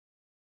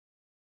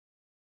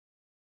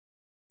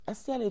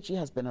STLHE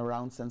has been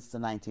around since the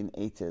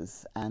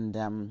 1980s,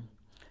 and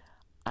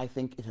I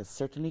think it has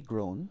certainly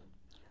grown.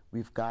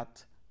 We've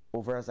got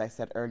over, as I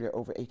said earlier,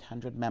 over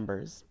 800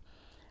 members,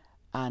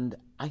 and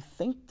I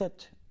think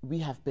that we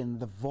have been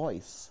the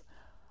voice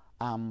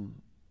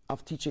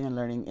of teaching and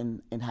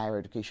learning in higher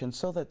education,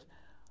 so that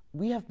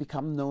we have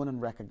become known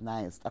and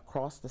recognized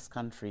across this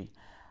country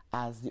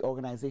as the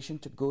organization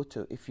to go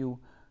to if you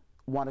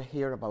want to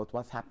hear about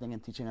what's happening in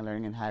teaching and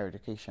learning in higher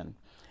education.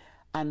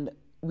 And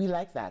we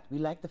like that. We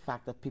like the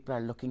fact that people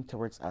are looking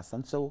towards us.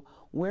 And so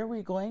where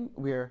we're going,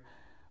 we're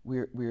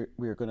going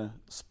to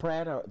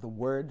spread the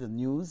word, the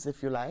news,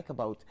 if you like,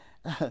 about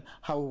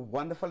how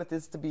wonderful it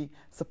is to be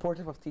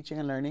supportive of teaching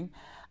and learning.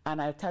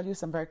 And I'll tell you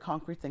some very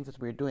concrete things that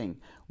we're doing.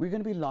 We're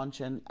going to be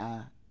launching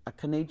a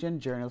Canadian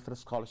journal for the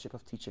scholarship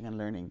of teaching and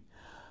learning,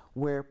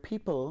 where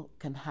people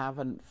can have,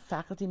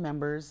 faculty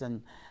members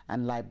and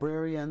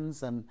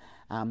librarians and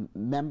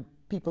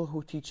people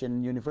who teach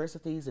in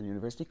universities and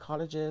university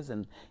colleges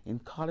and in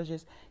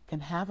colleges can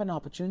have an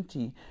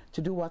opportunity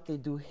to do what they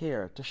do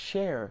here, to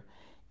share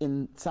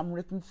in some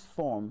written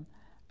form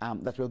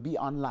that will be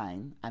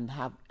online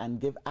and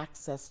give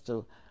access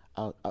to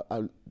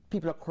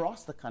people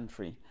across the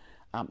country,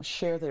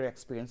 share their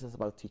experiences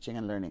about teaching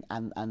and learning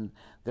and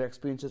their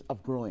experiences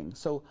of growing.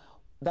 So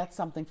that's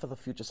something for the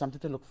future, something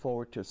to look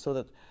forward to, so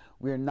that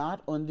we're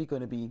not only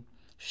going to be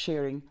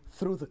sharing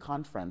through the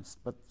conference,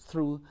 but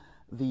through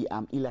the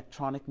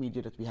electronic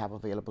media that we have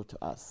available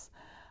to us.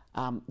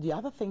 The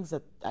other things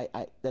that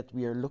that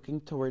we are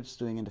looking towards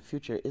doing in the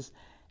future is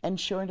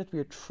ensuring that we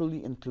are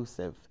truly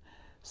inclusive.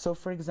 So,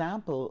 for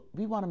example,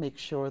 we want to make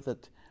sure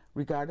that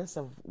regardless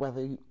of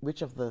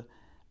which of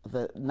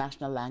the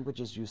national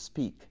languages you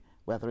speak,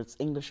 whether it's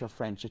English or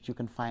French, that you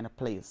can find a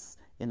place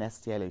in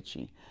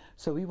STLHE.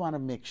 So we want to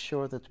make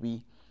sure that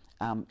we,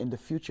 in the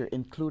future,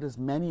 include as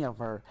many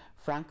of our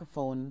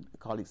Francophone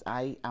colleagues.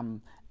 I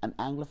am an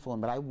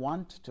Anglophone, but I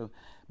want to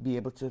be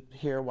able to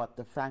hear what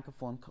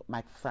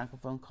my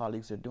Francophone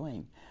colleagues are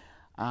doing.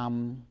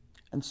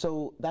 And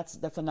so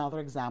that's another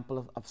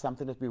example of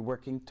something that we're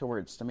working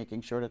towards, to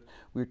making sure that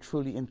we're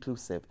truly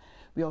inclusive.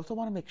 We also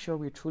want to make sure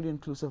we're truly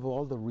inclusive of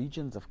all the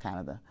regions of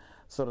Canada,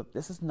 so that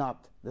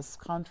this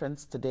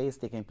conference today is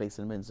taking place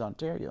in Windsor,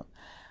 Ontario,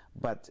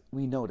 but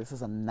we know this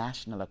is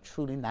a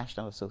truly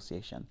national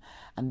association,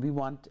 and we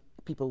want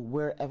people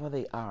wherever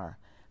they are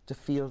to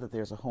feel that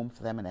there's a home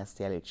for them in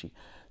STLHE.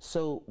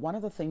 So one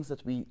of the things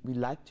that we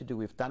like to do,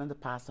 we've done in the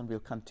past and we'll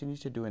continue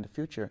to do in the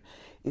future,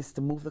 is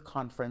to move the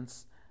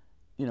conference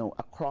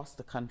across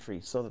the country,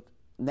 so that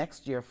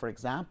next year, for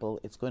example,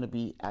 it's going to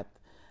be at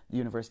the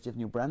University of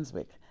New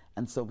Brunswick.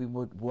 And so we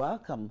would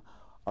welcome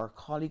our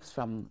colleagues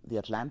from the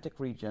Atlantic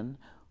region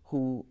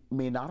who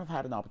may not have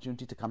had an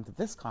opportunity to come to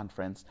this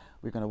conference.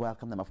 We're going to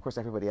welcome them. Of course,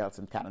 everybody else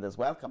in Canada is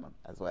welcome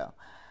as well.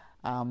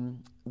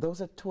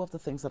 Those are two of the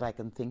things that I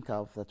can think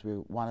of that we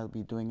want to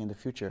be doing in the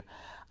future.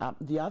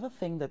 The other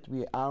thing that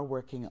we are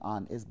working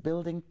on is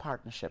building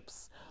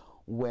partnerships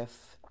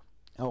with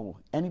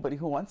anybody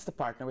who wants to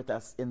partner with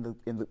us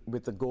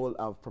with the goal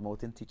of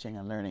promoting teaching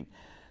and learning.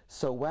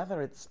 So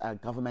whether it's a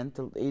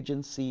governmental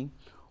agency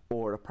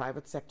or a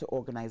private sector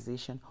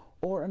organization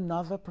or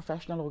another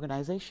professional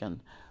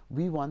organization,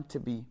 we want to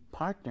be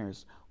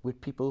partners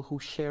with people who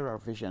share our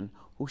vision,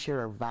 who share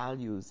our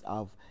values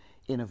of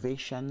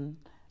innovation,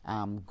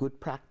 good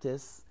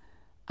practice,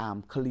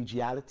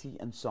 collegiality,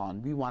 and so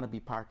on. We want to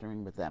be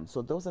partnering with them.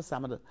 So those are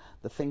some of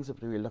the things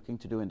that we're looking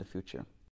to do in the future.